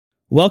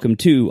Welcome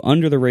to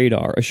Under the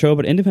Radar, a show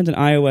about independent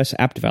iOS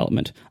app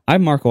development.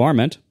 I'm Marco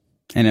Arment.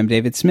 And I'm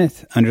David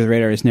Smith. Under the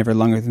Radar is never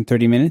longer than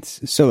 30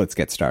 minutes, so let's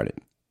get started.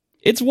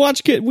 It's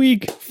WatchKit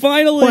week!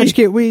 Finally!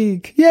 WatchKit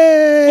week!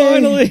 Yay!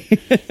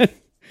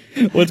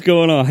 Finally! What's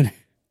going on?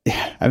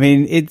 Yeah, I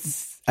mean,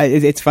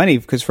 it's funny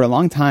because for a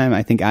long time,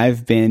 I think I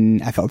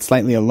felt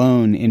slightly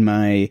alone in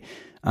my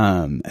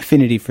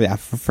affinity for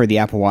the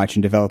Apple Watch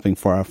and developing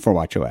for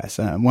watchOS.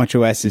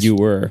 watchOS is... You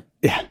were.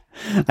 Yeah.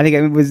 I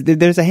think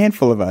there's a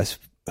handful of us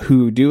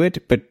who do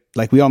it, but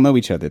like we all know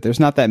each other. There's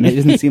not that many,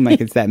 it doesn't seem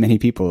like it's that many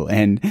people.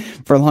 And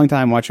for a long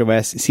time,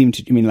 watchOS seemed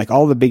to, like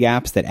all the big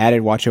apps that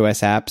added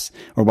watchOS apps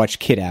or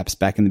WatchKit apps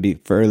back in the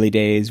early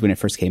days when it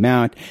first came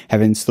out have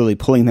been slowly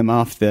pulling them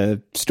off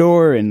the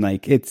store. And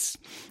like, it's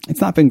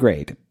not been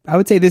great. I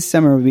would say this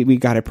summer we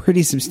got a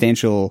pretty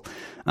substantial,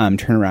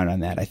 turnaround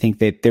on that. I think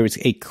that there was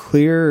a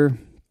clear,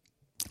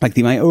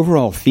 my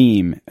overall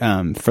theme,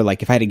 for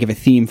if I had to give a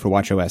theme for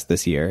watchOS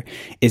this year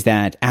is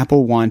that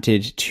Apple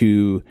wanted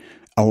to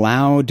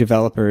allow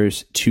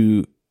developers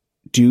to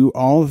do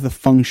all of the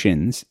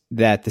functions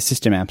that the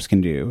system apps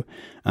can do.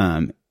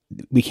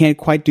 We can't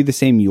quite do the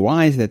same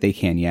UIs that they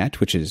can yet,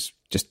 which is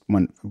just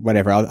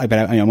whatever. I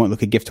won't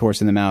look a gift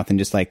horse in the mouth and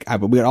just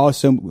but we got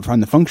also on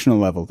the functional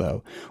level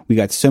though, we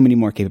got so many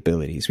more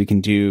capabilities. We can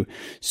do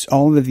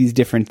all of these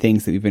different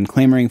things that we've been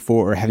clamoring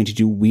for or having to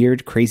do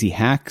weird, crazy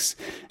hacks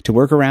to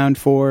work around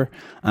for.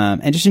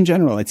 And just in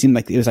general, it seemed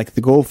like it was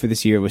the goal for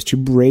this year was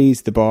to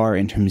raise the bar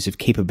in terms of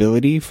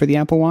capability for the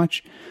Apple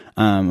Watch.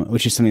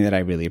 Which is something that I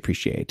really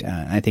appreciate.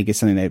 I think it's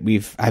something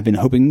that I've been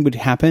hoping would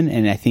happen,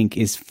 and I think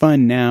is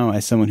fun now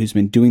as someone who's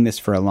been doing this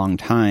for a long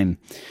time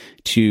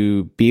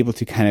to be able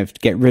to kind of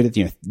get rid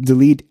of,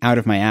 delete out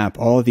of my app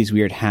all of these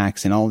weird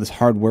hacks and all this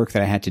hard work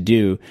that I had to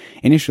do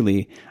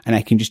initially, and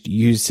I can just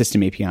use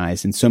system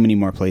APIs in so many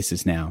more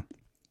places now.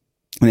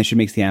 And that should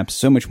make the app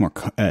so much more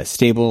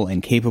stable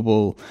and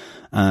capable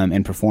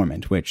and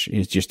performant, which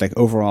is just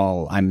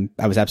overall,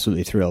 I was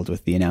absolutely thrilled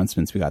with the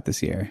announcements we got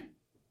this year.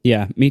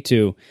 Yeah, me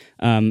too.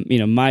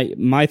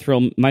 My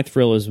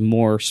thrill is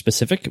more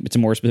specific. It's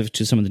more specific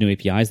to some of the new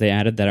APIs they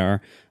added that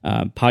are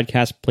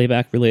podcast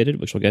playback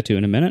related, which we'll get to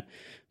in a minute.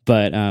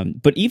 But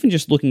even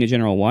just looking at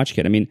general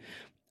WatchKit,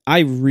 I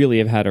really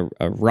have had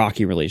a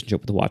rocky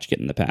relationship with the WatchKit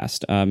in the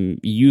past.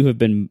 You have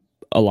been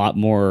a lot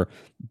more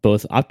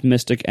both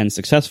optimistic and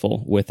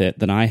successful with it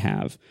than I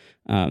have.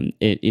 I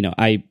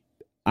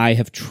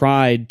have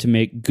tried to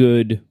make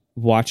good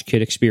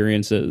WatchKit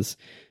experiences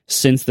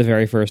since the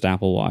very first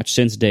Apple Watch,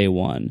 since day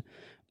one,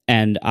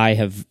 and I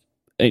have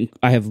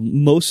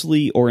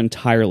mostly or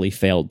entirely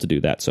failed to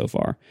do that so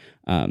far.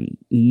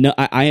 No,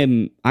 I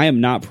am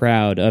not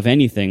proud of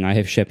anything I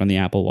have shipped on the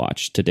Apple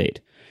Watch to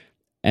date,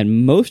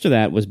 and most of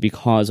that was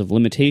because of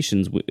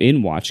limitations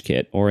in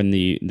WatchKit or in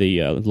the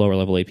lower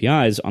level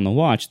APIs on the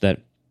watch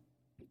that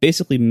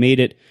basically made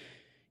it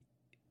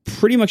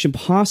pretty much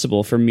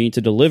impossible for me to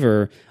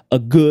deliver a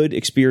good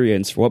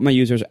experience for what my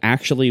users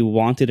actually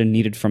wanted and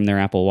needed from their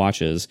Apple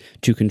Watches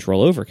to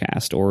control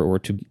Overcast or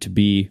to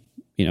be,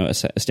 a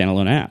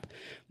standalone app.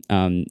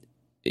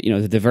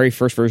 The very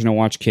first version of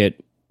WatchKit,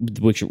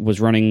 which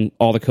was running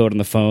all the code on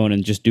the phone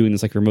and just doing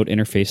this remote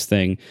interface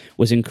thing,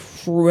 was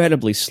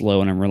incredibly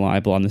slow and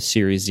unreliable on the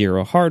Series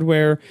 0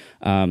 hardware.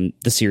 The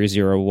Series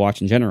 0 watch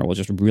in general was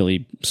just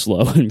really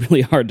slow and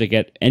really hard to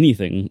get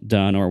anything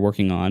done or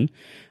working on.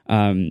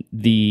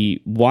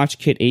 The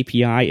WatchKit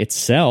API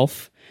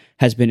itself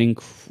has been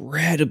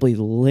incredibly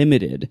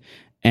limited,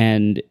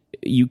 and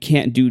you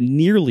can't do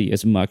nearly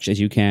as much as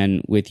you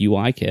can with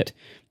UIKit.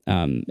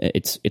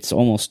 It's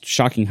almost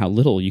shocking how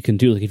little you can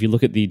do. If you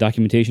look at the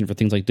documentation for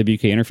things like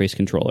WK Interface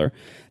Controller,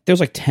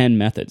 there's 10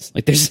 methods.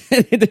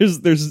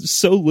 There's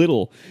so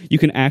little you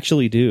can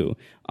actually do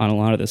on a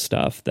lot of this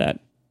stuff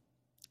that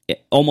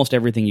almost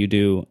everything you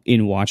do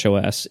in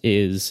watchOS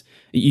is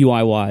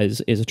UI-wise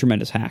is a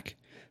tremendous hack.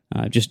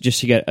 Just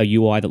to get a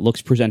UI that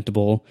looks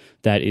presentable,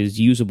 that is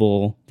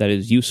usable, that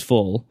is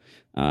useful.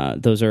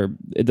 Those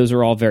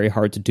are all very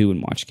hard to do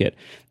in WatchKit,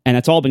 and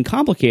that's all been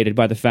complicated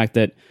by the fact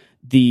that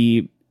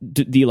the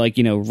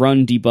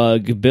run,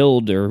 debug,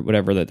 build, or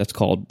whatever that's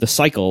called, the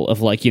cycle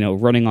of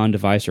running on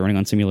device or running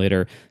on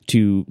simulator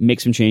to make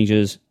some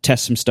changes,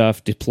 test some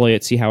stuff, deploy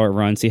it, see how it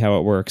runs, see how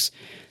it works,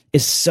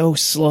 is so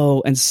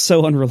slow and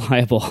so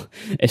unreliable,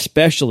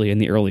 especially in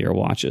the earlier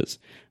watches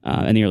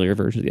and the earlier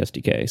versions of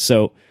the SDK.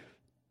 So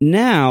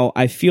now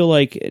I feel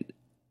like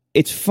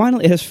it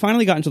has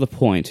finally gotten to the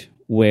point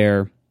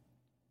where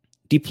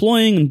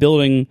deploying and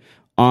building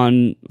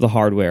on the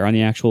hardware, on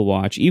the actual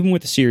watch, even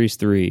with the Series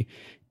 3,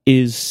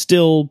 is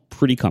still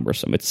pretty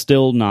cumbersome. It's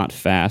still not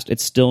fast.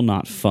 It's still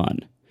not fun.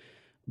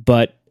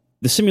 But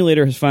the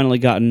simulator has finally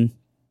gotten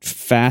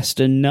fast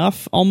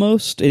enough,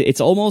 almost.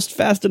 It's almost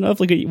fast enough.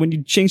 When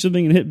you change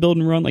something and hit build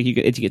and run,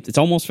 it's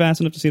almost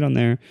fast enough to see it on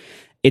there.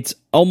 It's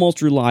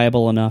almost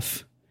reliable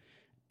enough.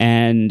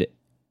 And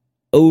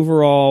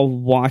overall,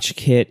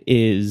 WatchKit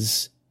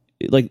is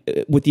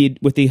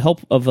with the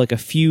help of a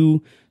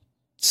few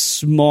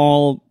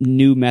small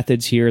new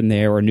methods here and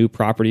there, or new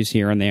properties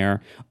here and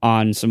there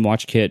on some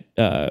WatchKit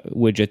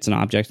widgets and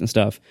objects and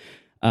stuff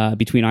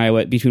between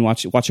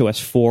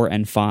WatchOS 4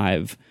 and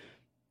 5.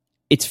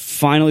 It's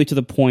finally to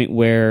the point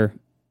where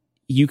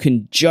you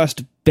can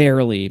just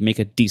barely make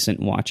a decent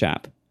watch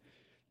app.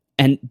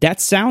 And that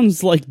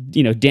sounds like,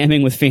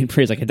 damning with faint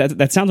praise. Like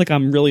that sounds like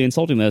I'm really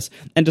insulting this.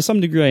 And to some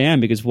degree I am,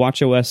 because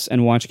WatchOS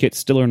and WatchKit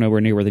still are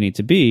nowhere near where they need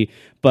to be.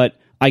 But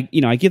I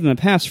give them a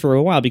pass for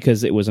a while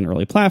because it was an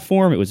early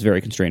platform. It was very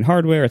constrained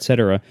hardware,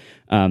 etc.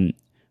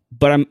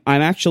 But I'm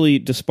actually,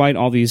 despite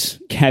all these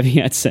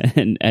caveats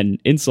and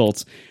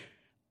insults,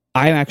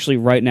 I'm actually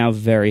right now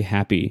very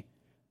happy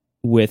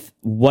with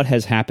what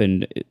has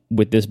happened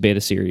with this beta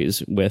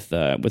series with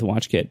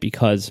WatchKit,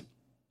 because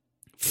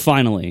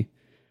finally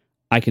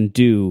I can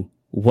do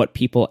what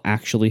people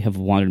actually have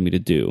wanted me to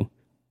do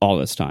all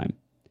this time.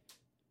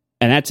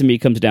 And that to me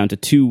comes down to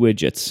two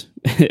widgets,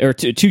 or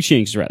two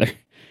changes rather.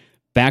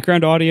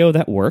 Background audio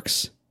that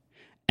works,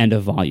 and a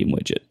volume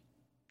widget.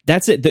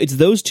 That's it. It's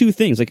those two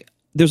things. Like,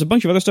 there's a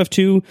bunch of other stuff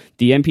too.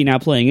 The MP Now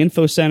Playing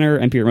Info Center,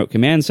 MP Remote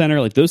Command Center,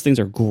 like those things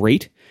are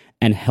great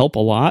and help a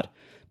lot.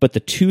 But the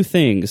two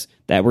things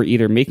that were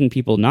either making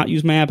people not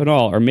use my app at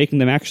all or making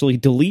them actually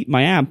delete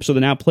my app so the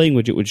Now Playing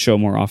widget would show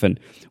more often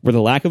were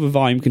the lack of a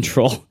volume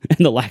control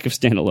and the lack of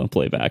standalone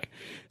playback.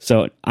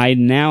 So I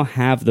now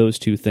have those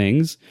two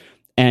things,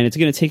 and it's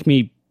going to take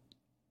me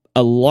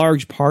a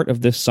large part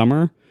of this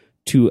summer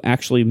to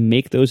actually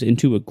make those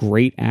into a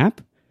great app,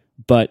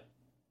 but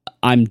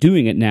I'm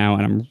doing it now,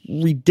 and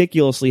I'm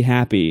ridiculously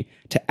happy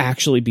to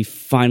actually be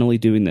finally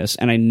doing this.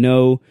 And I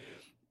know,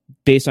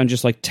 based on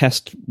just like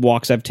test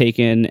walks I've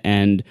taken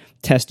and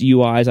test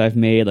UIs I've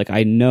made, like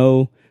I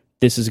know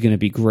this is going to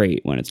be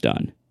great when it's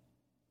done.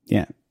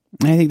 Yeah.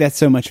 I think that's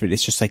so much of it.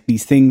 It's just like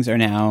these things are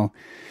now,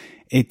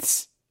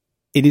 it's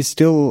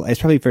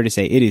probably fair to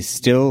say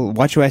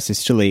WatchOS is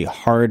still a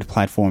hard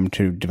platform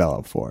to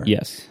develop for.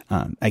 Yes.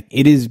 Like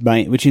it is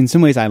which in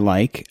some ways I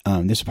like.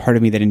 There's a part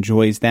of me that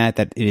enjoys that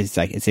it is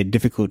like, it's a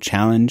difficult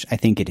challenge. I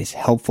think it is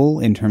helpful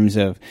in terms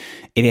of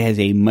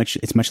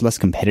it's much less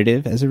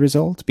competitive as a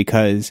result,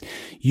 because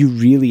you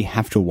really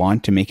have to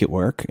want to make it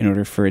work in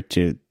order for it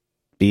to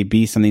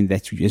be something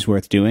that is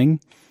worth doing.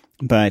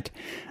 But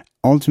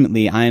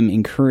ultimately, I'm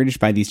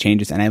encouraged by these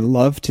changes, and I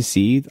love to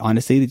see,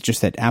 honestly,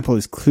 just that Apple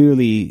is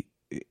clearly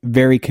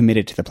very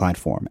committed to the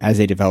platform as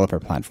a developer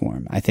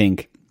platform. I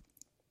think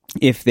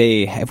if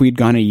we'd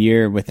gone a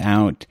year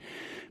without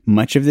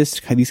much of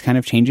these kind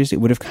of changes, it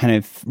would have kind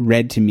of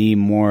read to me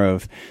more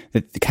of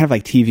the kind of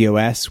like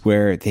tvOS,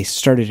 where they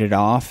started it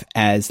off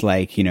as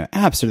like,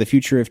 apps are the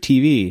future of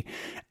TV.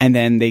 And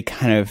then it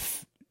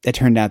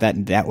turned out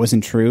that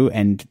wasn't true.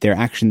 And their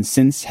actions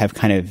since have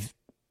kind of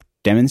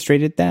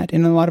demonstrated that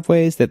in a lot of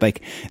ways, that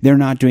like they're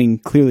not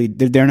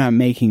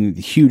making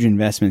huge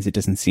investments, it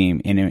doesn't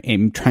seem,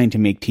 in trying to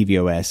make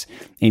tvOS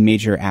a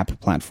major app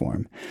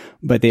platform,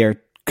 but they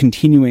are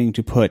continuing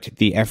to put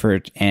the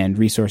effort and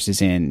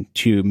resources in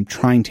to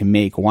trying to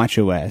make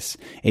WatchOS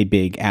a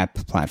big app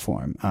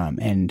platform.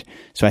 And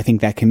so I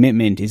think that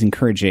commitment is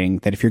encouraging,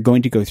 that if you're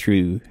going to go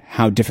through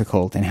how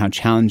difficult and how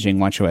challenging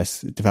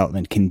WatchOS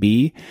development can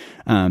be,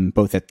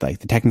 both at like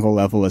the technical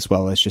level as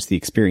well as just the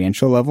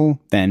experiential level,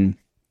 then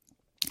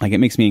like it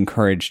makes me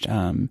encouraged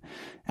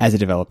as a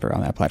developer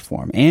on that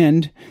platform.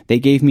 And they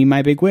gave me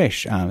my big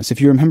wish. So if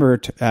you remember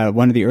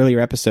one of the earlier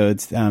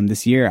episodes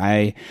this year,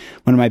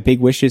 one of my big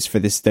wishes for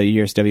the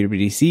year's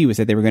WWDC was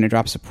that they were going to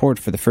drop support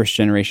for the first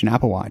generation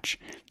Apple Watch.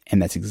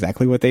 And that's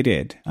exactly what they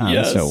did.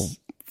 Yes.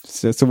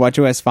 So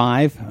WatchOS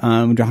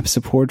 5 drops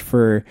support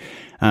for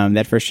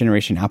that first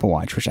generation Apple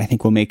Watch, which I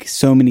think will make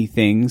so many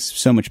things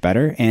so much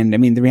better. And I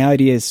mean, the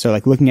reality is, so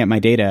like looking at my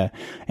data,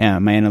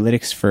 my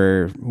analytics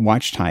for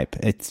watch type,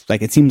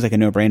 it seems like a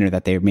no-brainer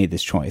that they made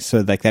this choice.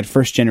 So like that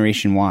first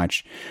generation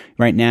watch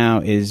right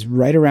now is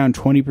right around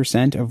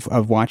 20%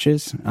 of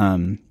watches,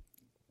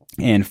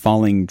 and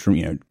falling,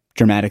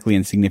 dramatically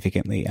and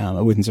significantly.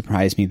 It wouldn't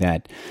surprise me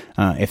that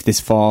if this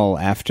fall,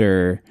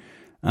 after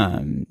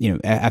a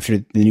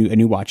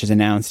new watch is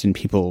announced and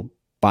people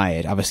buy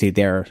it, obviously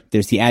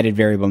there's the added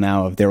variable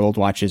now of their old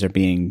watches are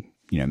being,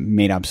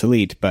 made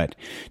obsolete. But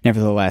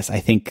nevertheless, I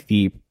think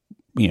the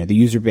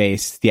user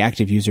base, the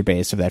active user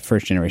base of that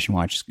first generation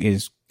watch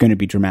is going to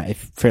be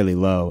fairly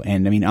low.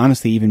 And I mean,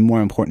 honestly, even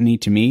more importantly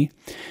to me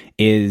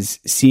is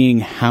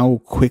seeing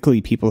how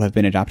quickly people have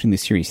been adopting the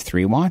Series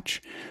 3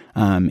 watch,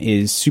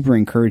 is super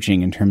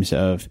encouraging in terms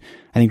of,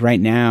 I think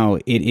right now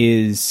it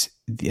is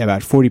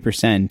about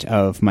 40%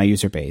 of my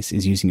user base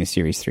is using a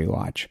Series 3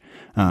 watch,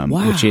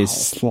 which is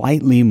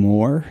slightly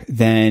more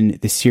than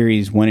the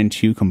Series 1 and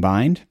 2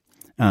 combined.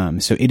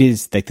 So it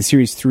is like the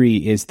Series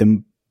 3 is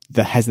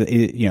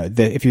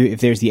if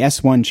there's the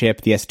S1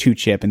 chip, the S2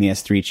 chip, and the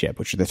S3 chip,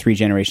 which are the three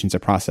generations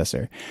of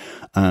processor,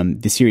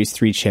 the Series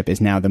 3 chip is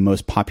now the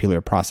most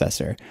popular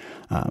processor,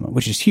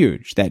 which is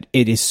huge, that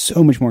it is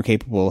so much more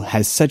capable,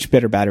 has such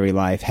better battery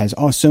life, has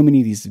so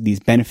many of these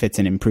benefits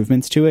and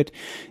improvements to it,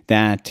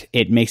 that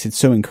it makes it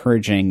so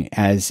encouraging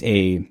as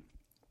a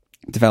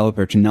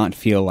developer to not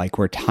feel like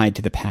we're tied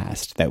to the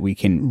past, that we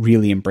can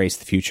really embrace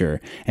the future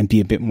and be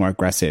a bit more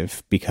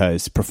aggressive,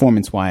 because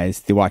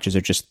performance-wise, the watches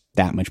are just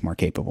that much more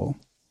capable.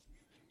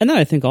 And that,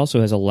 I think,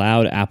 also has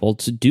allowed Apple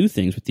to do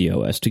things with the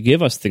OS, to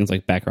give us things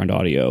like background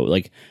audio.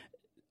 Like,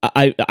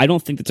 I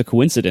don't think it's a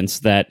coincidence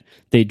that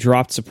they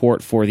dropped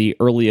support for the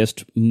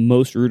earliest,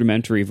 most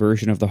rudimentary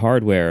version of the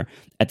hardware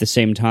at the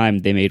same time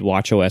they made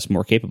watchOS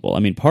more capable. I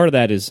mean, part of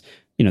that is,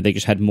 they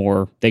just had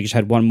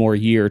one more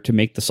year to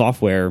make the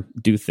software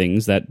do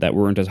things that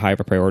weren't as high of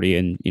a priority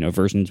in,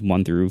 versions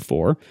 1 through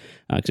 4,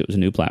 because it was a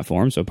new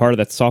platform. So part of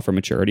that's software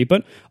maturity,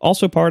 but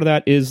also part of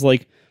that is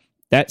like,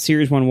 that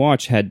Series 1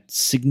 watch had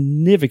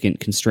significant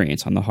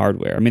constraints on the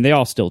hardware. I mean, they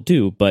all still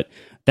do, but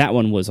that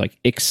one was like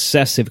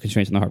excessive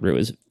constraints on the hardware. It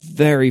was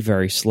very,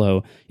 very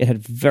slow. It had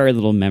very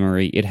little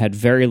memory. It had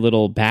very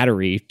little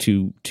battery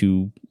to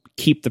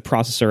keep the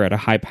processor at a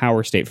high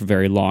power state for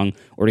very long,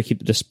 or to keep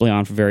the display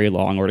on for very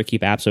long, or to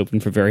keep apps open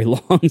for very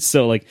long.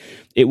 So like,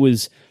 it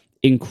was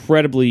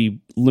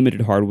incredibly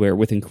limited hardware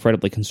with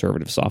incredibly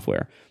conservative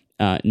software.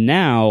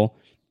 Now,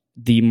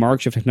 the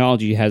march of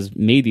technology has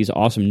made these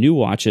awesome new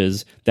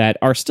watches that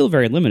are still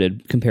very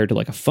limited compared to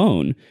like a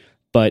phone,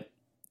 but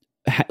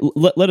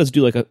let us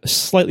do like a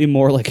slightly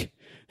more like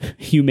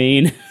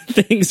humane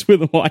things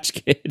with a watch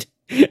kit.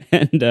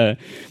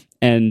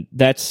 And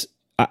that's,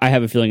 I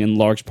have a feeling, in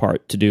large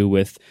part to do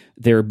with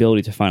their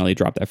ability to finally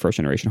drop that first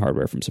generation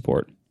hardware from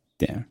support.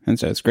 Yeah, and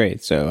so it's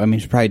great. So, I mean, we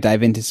should probably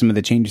dive into some of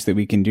the changes that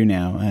we can do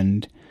now.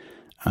 And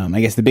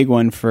I guess the big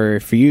one for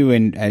you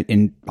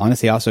and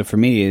honestly also for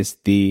me is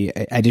the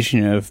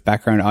addition of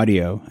background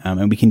audio.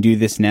 And we can do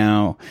this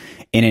now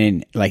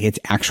it's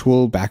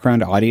actual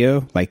background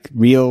audio, like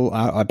real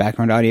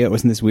background audio. It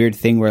wasn't this weird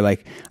thing where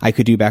like I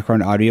could do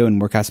background audio in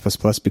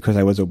Workouts++ because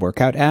I was a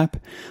workout app,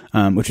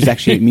 which was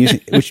actually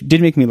music, which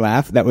did make me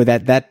laugh. The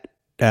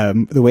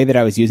way that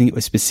I was using it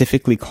was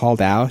specifically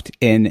called out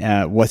in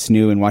What's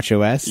New in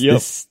watchOS.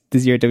 Yep.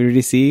 This year at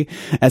WWDC,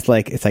 as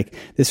like, it's like,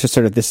 this was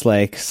sort of this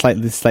like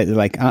slightly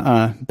like,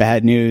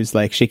 bad news,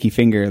 like shaky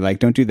finger, like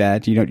don't do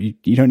that. You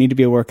don't need to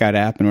be a workout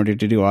app in order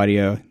to do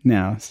audio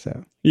now.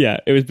 So yeah,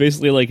 it was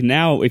basically like,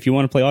 now if you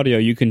want to play audio,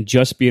 you can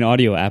just be an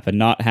audio app and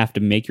not have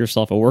to make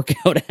yourself a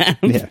workout app.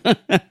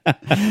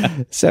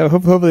 Yeah. So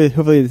hopefully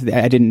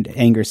I didn't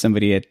anger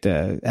somebody at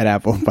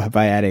Apple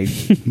by adding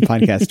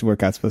podcast to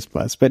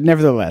Workouts++, but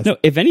nevertheless. No,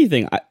 if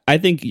anything, I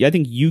think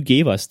you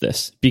gave us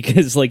this,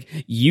 because like,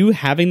 you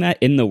having that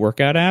in the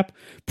workout app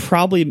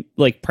probably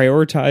like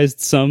prioritized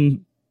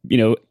some,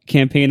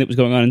 campaign that was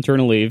going on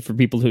internally for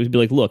people who would be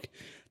like, look,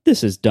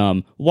 this is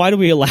dumb. Why do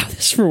we allow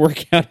this for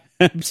workout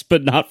apps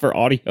but not for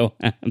audio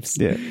apps?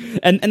 Yeah.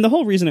 And the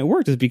whole reason it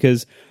worked is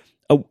because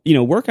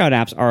workout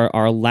apps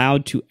are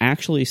allowed to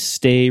actually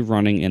stay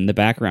running in the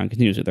background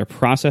continuously. Their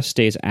process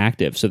stays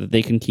active so that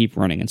they can keep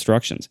running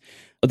instructions.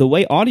 The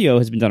way audio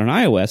has been done on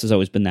iOS has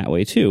always been that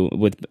way too.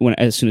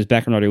 As soon as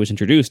background audio was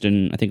introduced,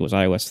 and I think it was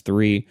iOS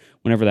 3,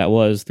 whenever that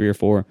was, 3 or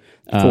 4.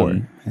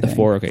 4.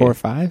 4, okay. 4 or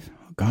 5?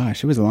 Oh,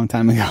 gosh, it was a long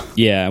time ago.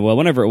 Yeah, well,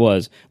 whenever it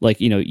was, like,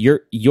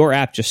 your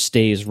app just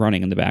stays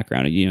running in the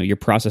background. Your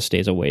process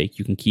stays awake.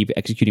 You can keep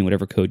executing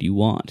whatever code you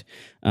want.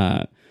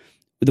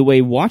 The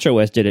way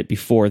watchOS did it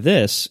before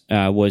this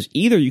was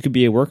either you could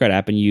be a workout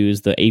app and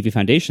use the AV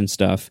Foundation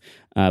stuff,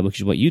 which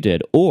is what you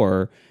did,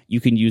 or you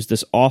can use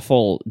this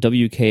awful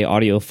WK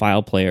audio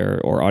file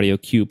player or audio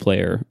queue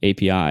player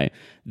API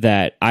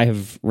that I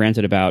have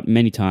ranted about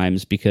many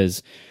times,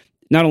 because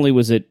not only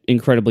was it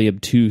incredibly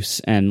obtuse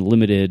and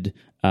limited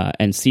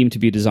and seemed to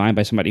be designed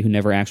by somebody who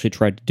never actually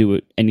tried to do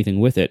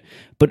anything with it,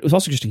 but it was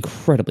also just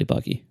incredibly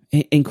buggy.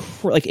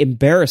 Like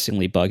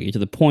embarrassingly buggy, to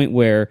the point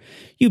where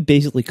you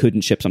basically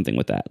couldn't ship something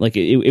with that. Like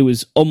it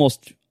was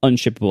almost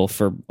unshippable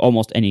for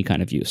almost any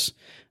kind of use.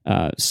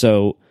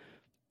 So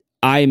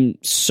I'm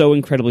so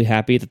incredibly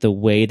happy that the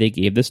way they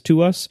gave this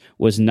to us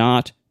was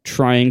not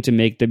trying to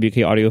make WK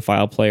Audio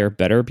File Player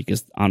better,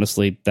 because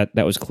honestly, that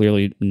was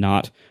clearly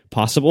not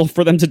possible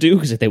for them to do,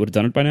 because they would have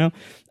done it by now.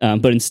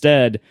 But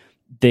instead,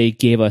 they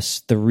gave us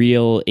the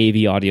real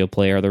AV Audio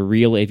Player, the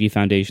real AV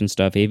Foundation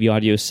stuff, AV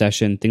Audio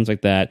Session, things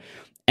like that.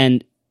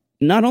 And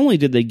not only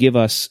did they give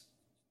us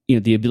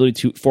the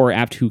ability for our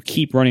app to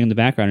keep running in the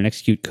background and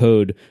execute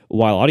code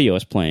while audio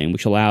is playing,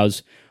 which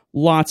allows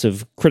lots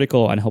of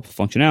critical and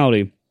helpful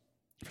functionality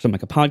for something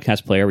like a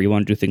podcast player where you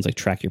want to do things like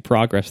track your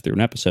progress through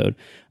an episode.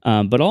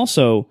 But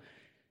also,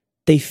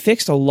 they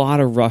fixed a lot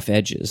of rough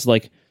edges.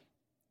 Like,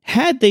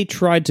 had they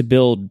tried to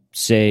build,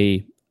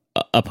 say,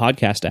 a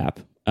podcast app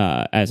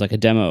as like a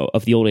demo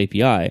of the old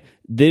API,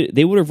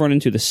 they would have run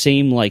into the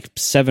same like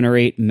 7 or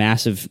 8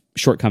 massive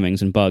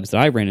shortcomings and bugs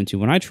that I ran into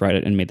when I tried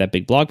it and made that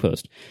big blog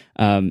post.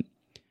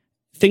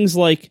 Things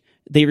like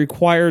they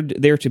required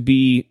there to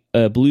be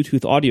a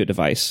Bluetooth audio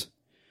device,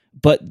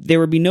 but there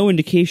would be no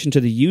indication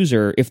to the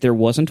user if there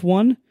wasn't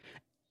one.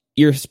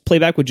 Your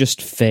playback would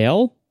just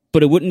fail,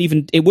 but it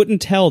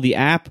wouldn't tell the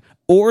app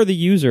or the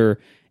user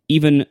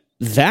even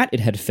that it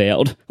had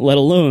failed, let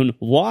alone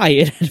why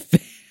it had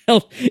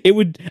failed. It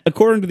would,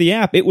 according to the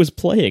app, it was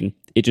playing.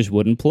 It just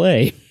wouldn't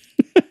play.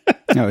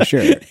 Oh,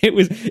 sure.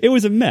 It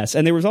was a mess,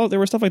 and there was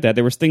stuff like that.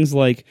 There was things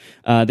like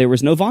there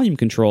was no volume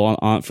control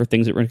on for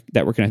things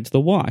that were connected to the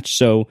watch.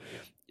 So,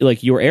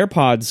 like your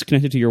AirPods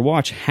connected to your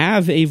watch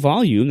have a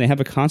volume, they have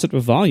a concept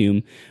of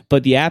volume,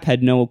 but the app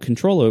had no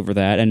control over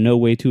that and no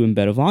way to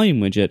embed a volume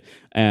widget.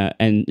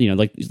 And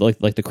like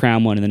the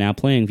Crown one in the Now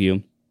Playing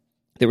view,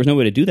 there was no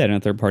way to do that in a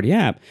third-party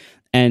app,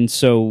 and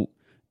so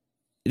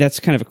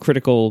that's kind of a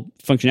critical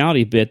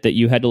functionality bit that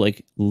you had to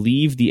like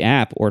leave the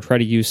app or try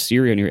to use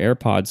Siri on your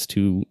AirPods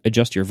to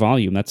adjust your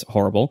volume. That's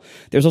horrible.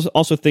 There's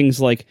also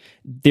things like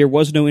there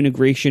was no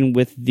integration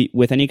with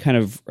any kind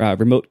of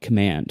remote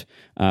command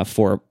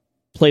for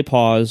play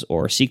pause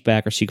or seek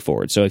back or seek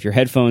forward. So if your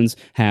headphones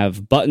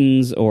have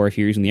buttons, or if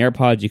you're using the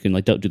AirPods, you can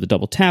like do the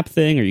double tap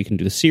thing, or you can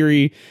do the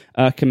Siri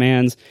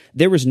commands.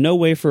 There was no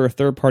way for a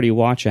third-party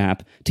watch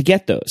app to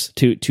get those,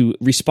 to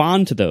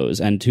respond to those,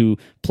 and to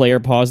play or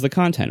pause the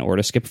content, or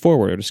to skip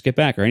forward or to skip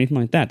back or anything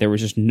like that. There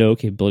was just no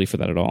capability for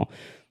that at all.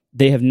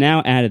 They have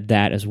now added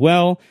that as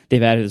well.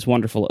 They've added this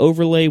wonderful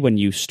overlay when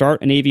you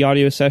start an AV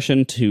audio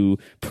session to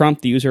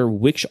prompt the user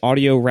which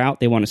audio route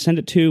they want to send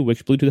it to,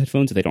 which Bluetooth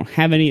headphones. If they don't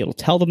have any, it'll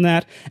tell them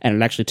that, and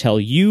it'll actually tell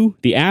you,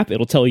 the app,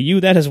 it'll tell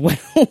you that as well,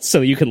 so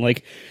you can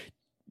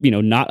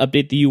not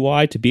update the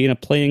UI to be in a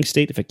playing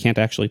state if it can't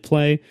actually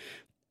play.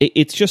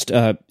 It's just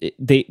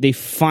they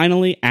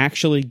finally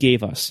actually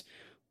gave us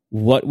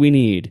what we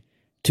need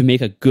to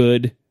make a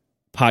good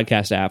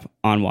podcast app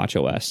on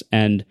watchOS,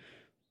 and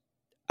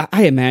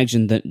I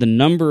imagine that the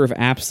number of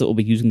apps that will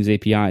be using these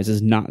APIs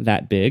is not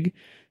that big.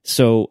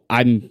 So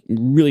I'm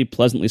really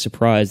pleasantly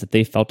surprised that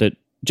they felt it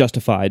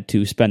justified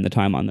to spend the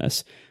time on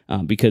this,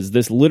 because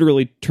this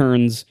literally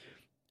turns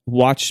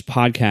watch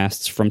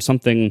podcasts from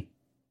something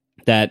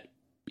that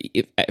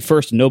at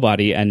first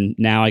nobody, and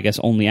now I guess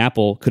only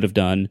Apple could have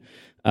done,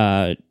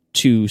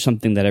 to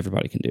something that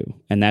everybody can do.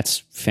 And that's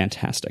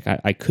fantastic.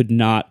 I could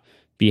not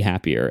be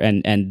happier,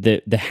 and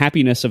the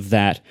happiness of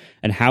that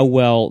and how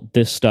well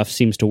this stuff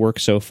seems to work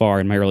so far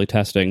in my early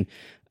testing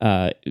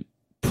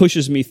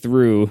pushes me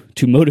through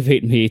to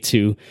motivate me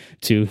to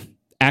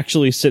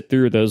actually sit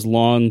through those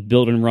long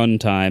build and run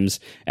times,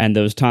 and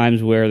those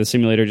times where the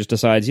simulator just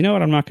decides, you know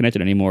what, I'm not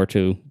connected anymore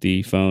to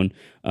the phone,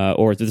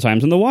 or the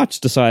times when the watch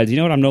decides, you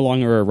know what, I'm no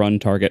longer a run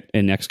target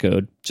in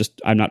Xcode, just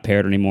I'm not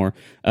paired anymore.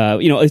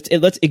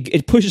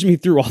 It pushes me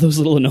through all those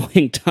little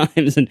annoying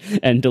times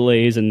and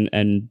delays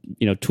and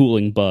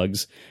tooling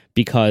bugs,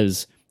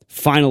 because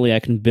finally I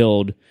can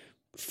build,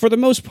 for the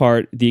most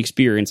part, the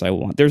experience I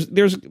want.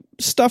 There's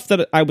stuff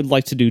that I would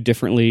like to do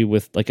differently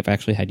with, like, if I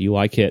actually had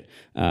UIKit,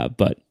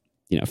 but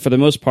for the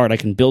most part, I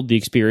can build the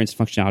experience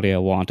and functionality I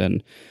want,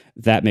 and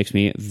that makes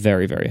me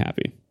very, very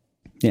happy.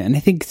 Yeah, and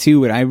I think, too,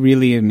 what I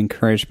really am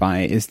encouraged by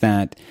is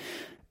that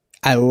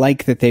I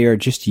like that they are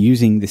just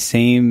using the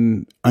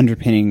same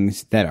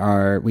underpinnings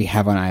that we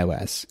have on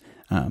iOS.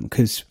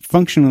 Because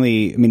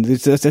functionally, I mean,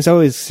 there's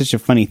always such a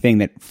funny thing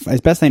that, as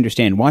best I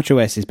understand,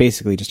 watchOS is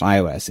basically just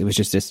iOS. It was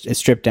just a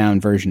stripped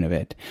down version of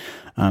it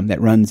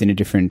that runs in a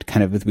different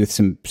kind of with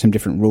some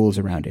different rules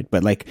around it.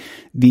 But like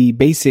the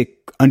basic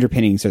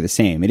underpinnings are the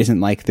same. It isn't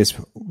like this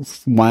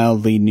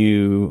wildly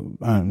new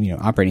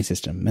operating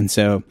system. And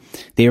so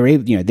they are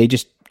able,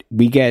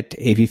 we get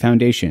AV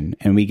Foundation,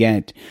 and we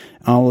get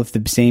all of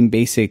the same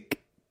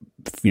basic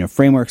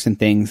frameworks and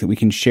things that we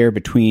can share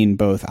between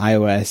both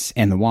iOS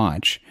and the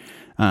watch.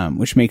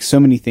 Which makes so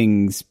many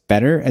things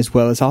better, as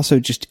well as also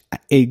just,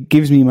 it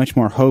gives me much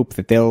more hope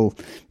that they'll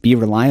be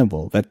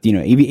reliable. That,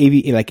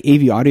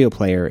 AV audio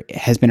player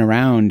has been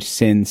around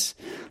since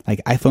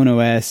like iPhone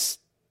OS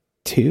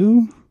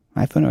 2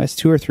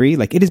 or 3.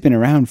 Like, it has been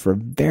around for a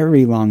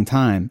very long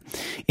time.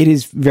 It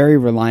is very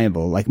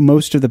reliable. Like,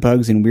 most of the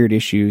bugs and weird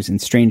issues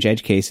and strange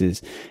edge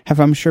cases have,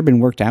 I'm sure, been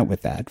worked out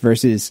with that.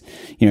 Versus,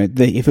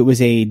 if it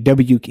was a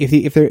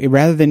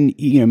rather than,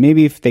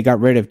 maybe if they got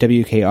rid of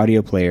WK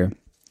Audio Player,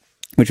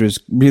 which was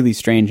really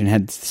strange and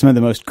had some of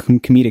the most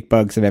comedic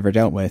bugs I've ever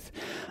dealt with.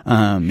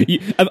 I'm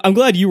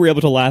glad you were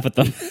able to laugh at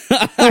them.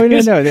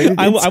 No.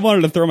 I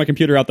wanted to throw my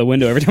computer out the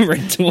window every time I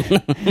ran into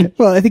one.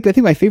 Well, I think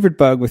my favorite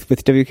bug with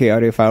WK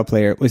Audio File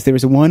Player was there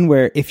was one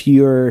where if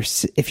you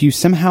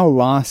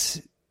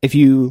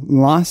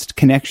lost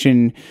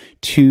connection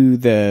to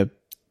the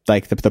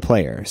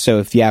player. So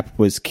if the app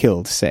was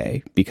killed,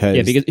 say, because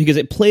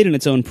it played in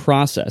its own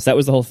process. That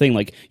was the whole thing.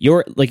 Like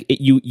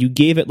you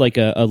gave it like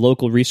a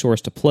local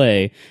resource to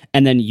play,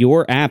 and then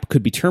your app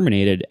could be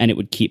terminated and it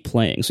would keep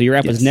playing. So your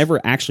app was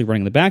never actually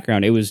running in the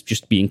background. It was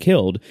just being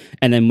killed.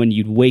 And then when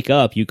you'd wake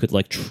up, you could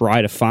like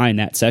try to find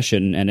that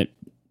session, and it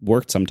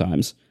worked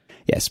sometimes.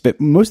 Yes, but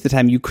most of the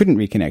time you couldn't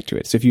reconnect to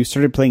it. So if you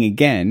started playing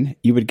again,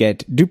 you would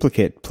get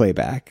duplicate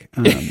playback.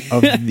 And then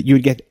if you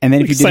did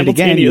it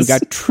again, you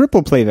got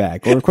triple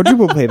playback or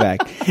quadruple playback,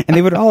 and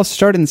they would all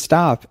start and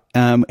stop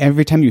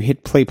every time you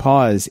hit play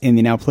pause in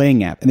the Now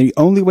Playing app. And the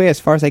only way,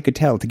 as far as I could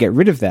tell, to get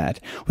rid of that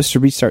was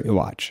to restart your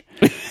watch.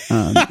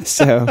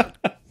 So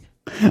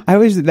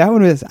I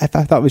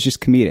thought was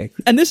just comedic.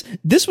 And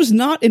this was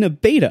not in a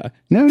beta.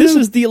 This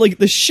is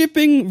the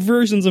shipping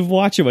versions of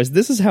watchOS.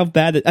 This is how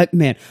bad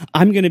man,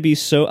 I'm going to be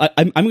so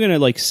I'm going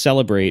to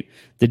celebrate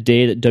the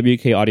day that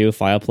WK Audio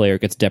File Player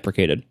gets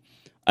deprecated.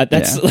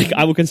 That's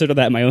I would consider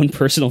that my own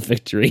personal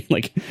victory.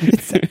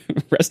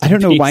 Rest I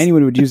don't know peace. why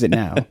anyone would use it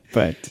now,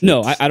 but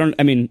no, I don't.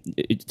 I mean,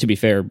 to be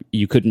fair,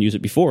 you couldn't use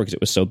it before because it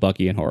was so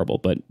buggy and horrible.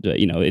 But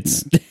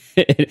it's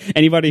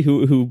anybody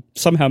who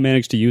somehow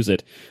managed to use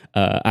it.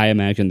 I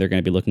imagine they're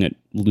going to be looking at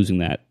losing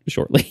that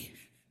shortly.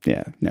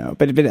 Yeah, no,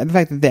 but the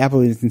fact that the Apple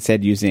is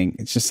instead using,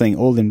 it's just saying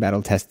old and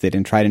battle tested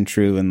and tried and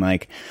true, and I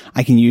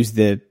can use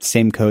the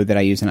same code that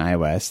I use in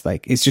iOS.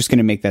 It's just going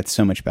to make that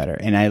so much better.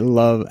 And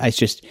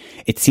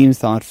it seems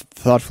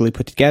thoughtfully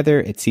put together.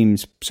 It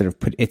seems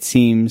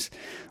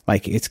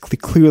like it's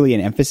clearly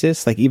an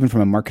emphasis, even from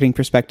a marketing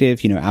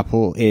perspective.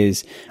 Apple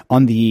is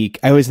I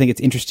always think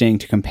it's interesting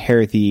to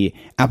compare the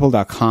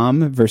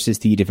apple.com versus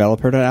the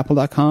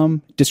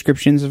developer.apple.com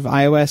descriptions of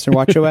iOS or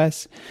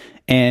watchOS.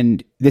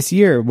 And this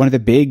year, one of the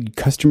big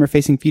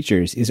customer-facing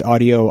features is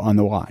audio on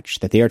the watch,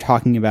 that they are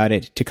talking about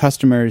it to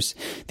customers.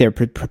 They have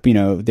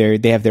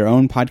their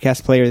own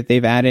podcast player that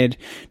they've added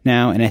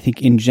now. And I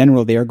think in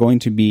general, they are going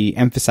to be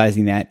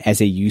emphasizing that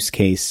as a use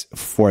case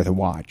for the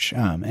watch.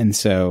 And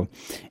so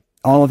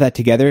all of that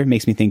together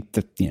makes me think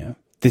that,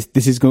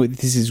 this is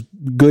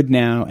good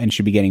now and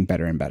should be getting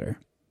better and better.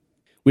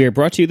 We are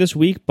brought to you this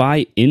week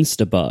by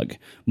Instabug.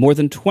 More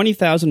than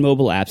 20,000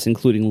 mobile apps,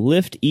 including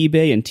Lyft,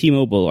 eBay, and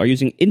T-Mobile, are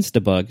using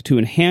Instabug to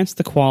enhance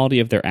the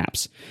quality of their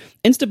apps.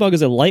 Instabug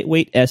is a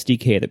lightweight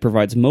SDK that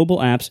provides mobile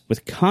apps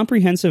with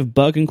comprehensive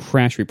bug and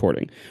crash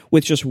reporting.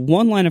 With just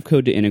one line of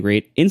code to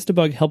integrate,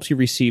 Instabug helps you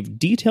receive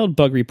detailed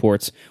bug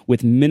reports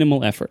with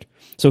minimal effort.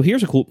 So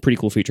here's a pretty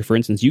cool feature. For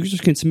instance, users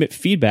can submit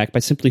feedback by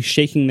simply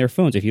shaking their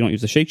phones if you don't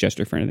use the shake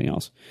gesture for anything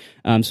else.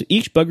 So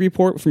each bug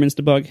report from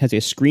Instabug has a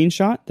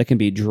screenshot that can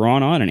be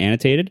drawn on and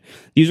annotated.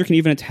 The user can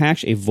even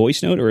attach a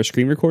voice note or a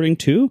screen recording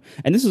too,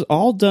 and this is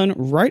all done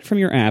right from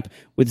your app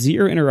with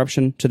zero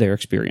interruption to their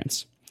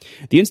experience.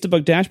 The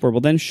Instabug dashboard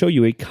will then show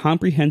you a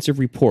comprehensive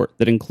report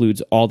that includes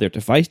all their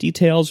device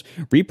details,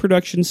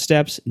 reproduction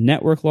steps,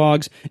 network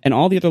logs, and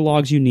all the other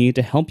logs you need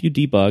to help you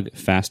debug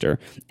faster.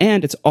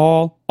 And it's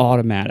all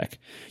automatic.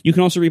 You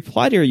can also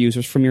reply to your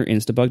users from your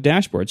Instabug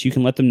dashboard, so you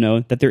can let them know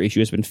that their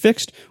issue has been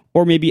fixed,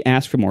 or maybe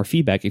ask for more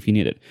feedback if you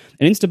need it.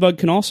 And Instabug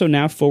can also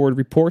now forward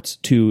reports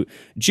to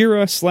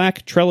Jira,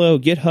 Slack,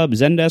 Trello, GitHub,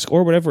 Zendesk,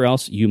 or whatever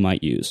else you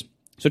might use.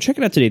 So check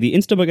it out today. The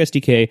Instabug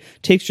SDK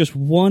takes just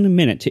 1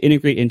 minute to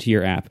integrate into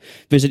your app.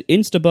 Visit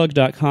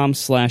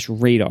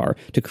instabug.com/radar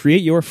to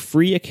create your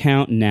free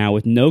account now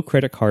with no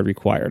credit card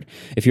required.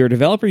 If you're a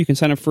developer, you can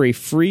sign up for a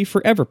free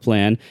forever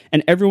plan,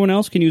 and everyone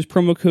else can use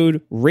promo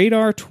code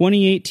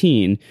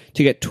RADAR2018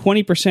 to get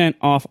 20%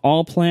 off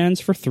all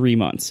plans for 3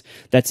 months.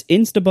 That's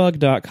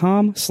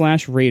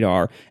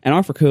instabug.com/radar and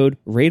offer code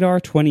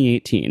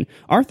RADAR2018.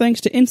 Our thanks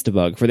to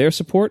Instabug for their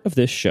support of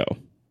this show.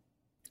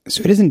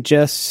 So it isn't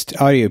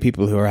just audio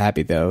people who are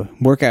happy, though.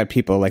 Workout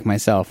people like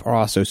myself are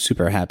also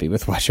super happy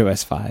with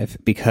watchOS 5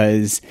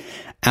 because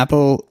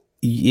Apple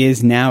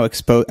is now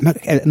exposed.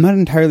 I'm not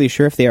entirely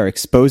sure if they are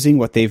exposing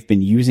what they've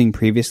been using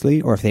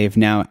previously or if they've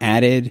now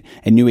added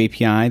a new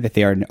API that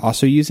they are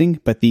also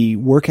using. But the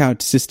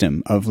workout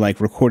system of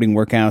recording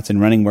workouts and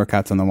running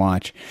workouts on the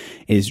watch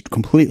is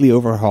completely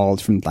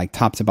overhauled from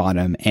top to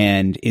bottom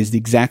and is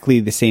exactly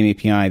the same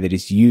API that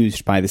is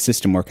used by the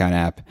System Workout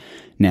app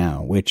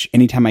now, which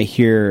anytime I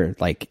hear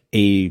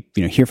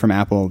hear from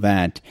Apple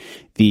that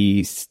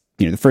the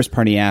first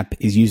party app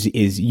is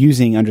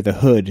using under the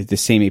hood the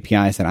same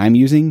APIs that I'm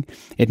using,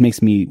 it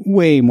makes me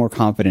way more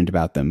confident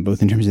about them,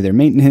 both in terms of their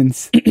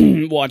maintenance,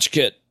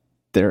 WatchKit,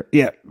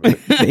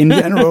 in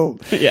general.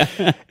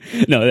 Yeah,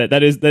 no,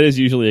 that is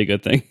usually a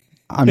good thing.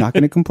 I'm not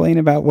going to complain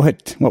about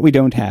what we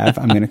don't have.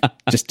 I'm going to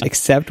just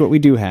accept what we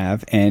do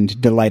have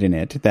and delight in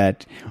it.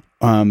 That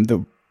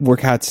the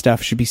workout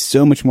stuff should be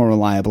so much more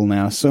reliable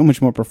now, so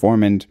much more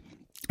performant.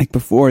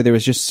 Before, there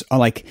was just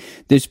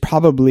there's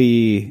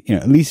probably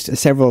at least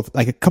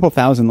a couple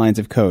thousand lines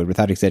of code,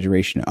 without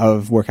exaggeration,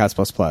 of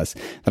Workouts++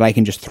 that I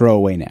can just throw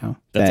away now.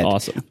 That's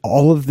awesome.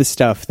 All of the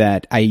stuff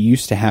that I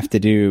used to have to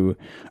do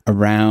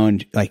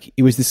around,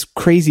 it was this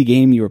crazy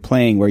game you were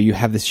playing where you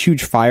have this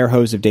huge fire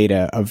hose of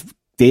data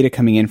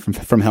coming in from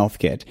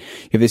HealthKit.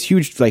 You have this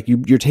huge,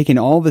 you're taking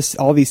all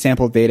these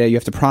sampled data, you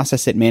have to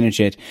process it, manage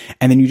it,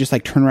 and then you just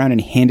turn around and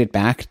hand it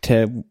back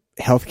to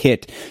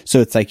HealthKit.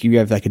 So it's you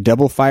have a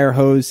double fire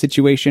hose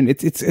situation.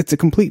 It's a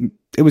complete,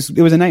 it was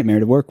a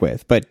nightmare to work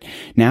with. But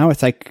now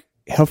it's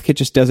HealthKit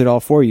just does it all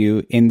for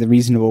you in the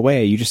reasonable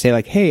way. You just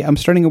say hey, I'm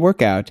starting a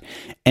workout,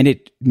 and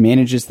it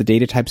manages the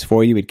data types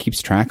for you. It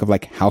keeps track of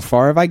how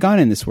far have I gone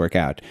in this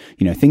workout?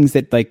 Things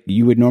that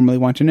you would normally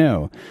want to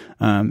know.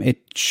 It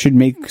should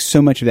make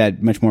so much of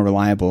that much more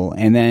reliable.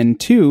 And then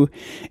 2,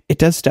 it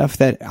does stuff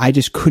that I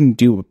just couldn't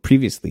do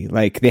previously.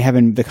 They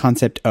have the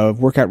concept of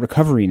workout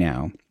recovery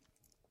now.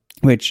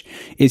 which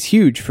is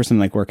huge for something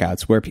like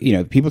workouts where,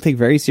 people take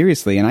very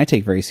seriously, and I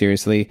take very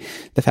seriously,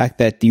 the fact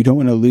that you don't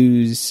want to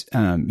lose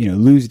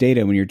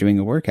data when you're doing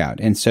a workout.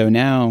 And so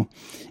now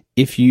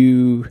if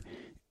you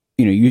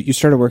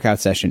start a workout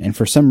session and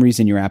for some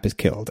reason your app is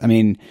killed. I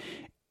mean,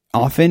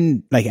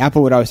 often, like,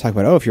 Apple would always talk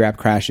about, if your app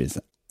crashes.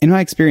 In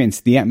my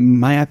experience,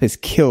 my app is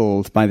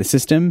killed by the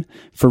system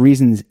for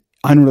reasons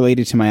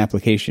unrelated to my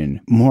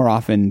application more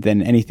often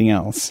than anything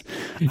else.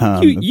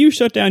 You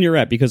shut down your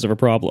app because of a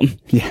problem.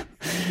 Yeah,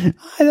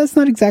 that's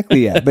not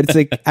exactly it, but it's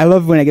like, I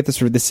love when I get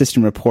the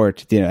system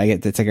report.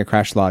 It's like a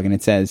crash log, and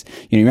it says,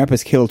 your app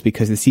was killed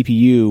because the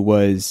CPU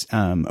was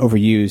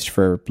overused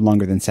for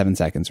longer than 7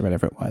 seconds or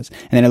whatever it was.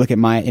 And then I look at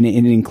and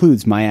it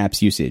includes my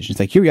app's usage. It's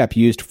like, your app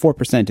used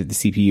 4% of the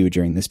CPU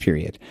during this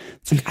period.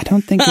 It's like, I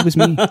don't think it was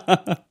me.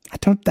 I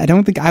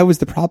don't think I was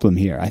the problem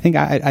here. I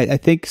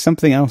think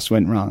something else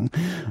went wrong.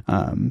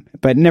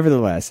 But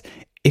nevertheless,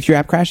 if your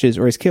app crashes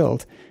or is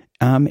killed,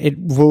 it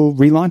will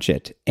relaunch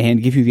it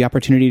and give you the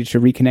opportunity to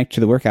reconnect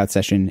to the workout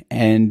session.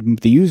 And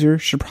the user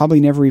should probably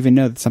never even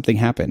know that something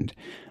happened,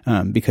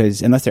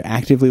 because unless they're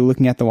actively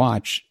looking at the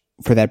watch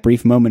for that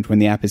brief moment when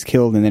the app is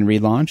killed and then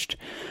relaunched,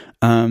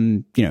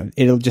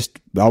 it'll just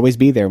always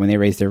be there when they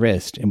raise their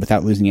wrist, and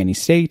without losing any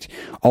state.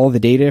 All the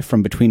data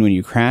from between when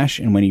you crash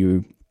and when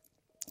you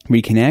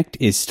reconnect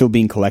is still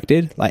being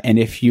collected. And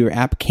if your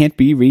app can't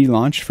be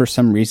relaunched for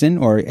some reason,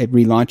 or it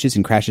relaunches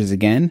and crashes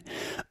again,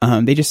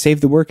 they just save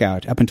the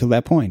workout up until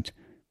that point.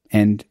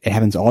 And it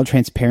happens all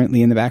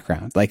transparently in the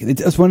background. Like,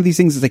 it's one of these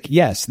things. It's like,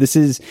 yes, this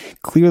is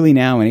clearly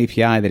now an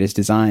API that is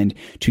designed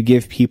to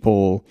give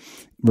people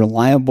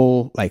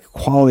reliable, like,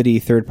 quality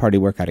third-party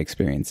workout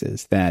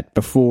experiences that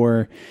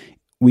before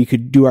we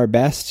could do our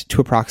best to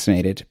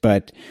approximate it.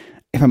 But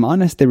if I'm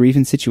honest, there were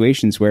even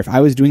situations where if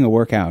I was doing a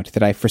workout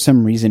that I, for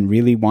some reason,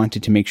 really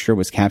wanted to make sure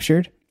was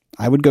captured,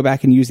 I would go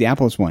back and use the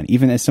Apple's one,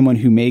 even as someone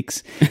who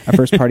makes a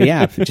first-party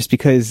app, just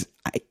because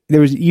there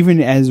was, even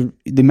as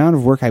the amount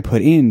of work I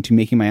put into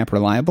making my app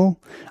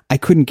reliable, I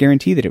couldn't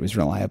guarantee that it was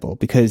reliable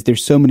because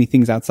there's so many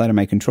things outside of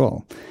my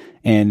control.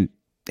 And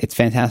it's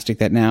fantastic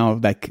that now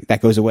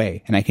that goes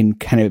away, and I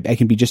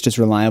can be just as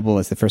reliable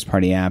as the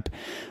first-party app,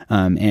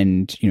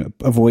 and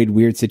avoid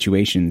weird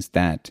situations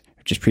that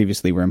just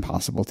previously were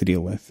impossible to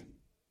deal with.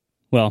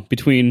 Well,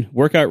 between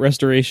workout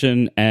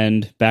restoration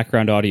and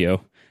background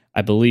audio,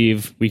 I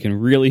believe we can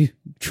really,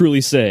 truly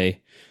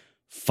say,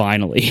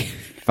 finally.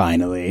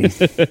 Finally.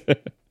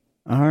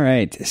 All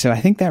right. So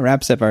I think that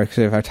wraps up our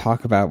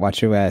talk about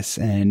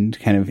watchOS and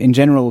kind of, in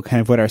general,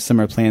 kind of what our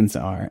summer plans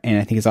are. And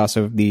I think it's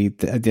also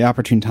the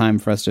opportune time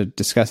for us to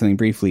discuss something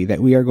briefly, that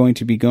we are going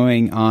to be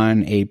going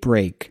on a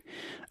break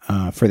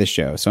for the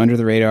show. So Under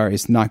the Radar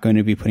is not going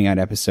to be putting out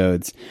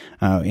episodes,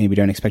 and we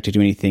don't expect to do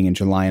anything in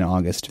July and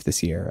August of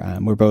this year.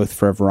 We're both,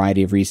 for a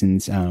variety of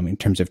reasons, in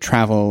terms of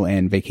travel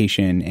and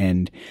vacation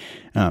and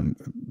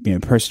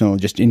personal,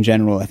 just in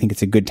general, I think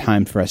it's a good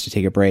time for us to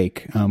take a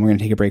break. We're going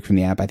to take a break from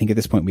the app. I think at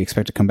this point we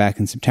expect to come back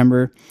in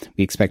September.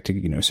 We expect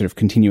to sort of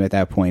continue at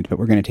that point, but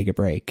we're going to take a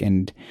break.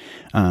 And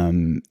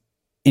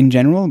in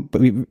general,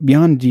 but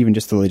beyond even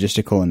just the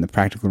logistical and the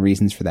practical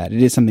reasons for that,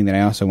 it is something that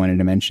I also wanted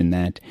to mention,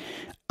 that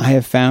I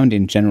have found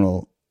in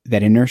general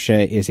that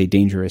inertia is a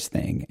dangerous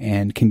thing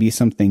and can be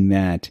something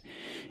that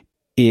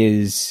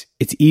it's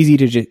easy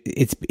to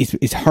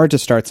it's hard to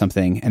start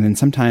something, and then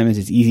sometimes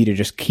it's easy to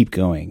just keep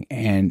going.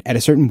 And at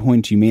a certain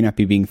point, you may not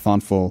be being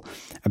thoughtful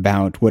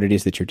about what it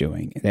is that you're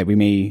doing. That we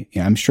may,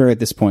 I'm sure at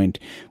this point,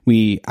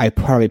 I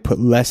probably put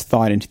less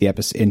thought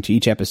into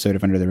each episode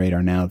of Under the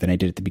Radar now than I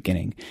did at the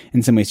beginning.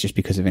 In some ways, just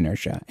because of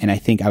inertia. And I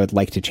think I would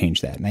like to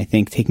change that. And I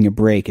think taking a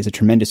break is a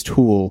tremendous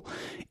tool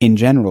in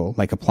general,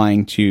 like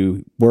applying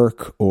to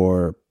work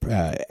or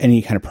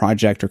any kind of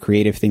project or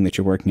creative thing that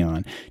you're working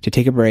on, to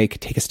take a break,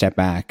 take a step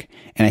back.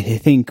 And I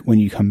think when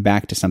you come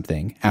back to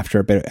something after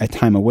a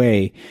time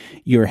away,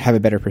 you have a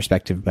better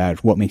perspective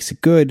about what makes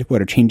it good,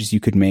 what are changes you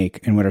could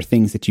make, and what are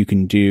things that you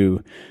can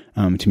do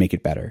to make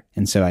it better.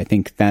 And so I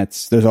think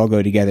those all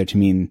go together to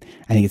mean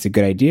I think it's a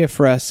good idea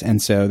for us.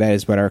 And so that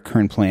is what our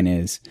current plan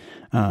is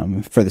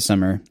for the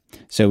summer.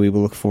 So we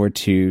will look forward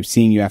to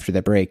seeing you after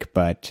that break.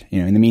 But,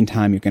 in the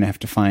meantime, you're going to have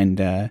to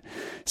find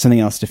something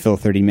else to fill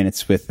 30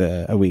 minutes with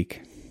a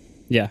week.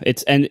 Yeah,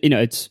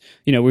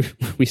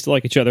 we still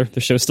like each other. The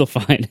show's still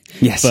fine.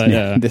 Yes,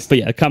 but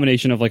yeah, a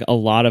combination of like a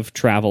lot of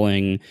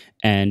traveling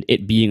and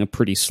it being a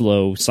pretty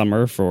slow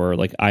summer for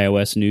like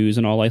iOS news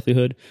in all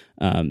likelihood.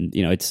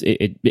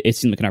 It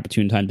seemed like an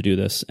opportune time to do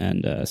this,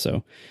 and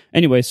so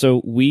anyway,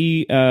 so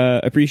we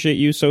appreciate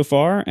you so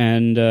far,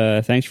 and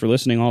thanks for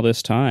listening all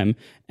this time.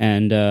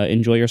 And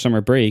enjoy your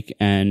summer break,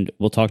 and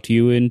we'll talk to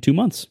you in 2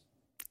 months.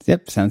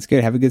 Yep, sounds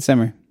good. Have a good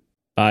summer.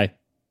 Bye.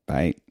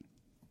 Bye.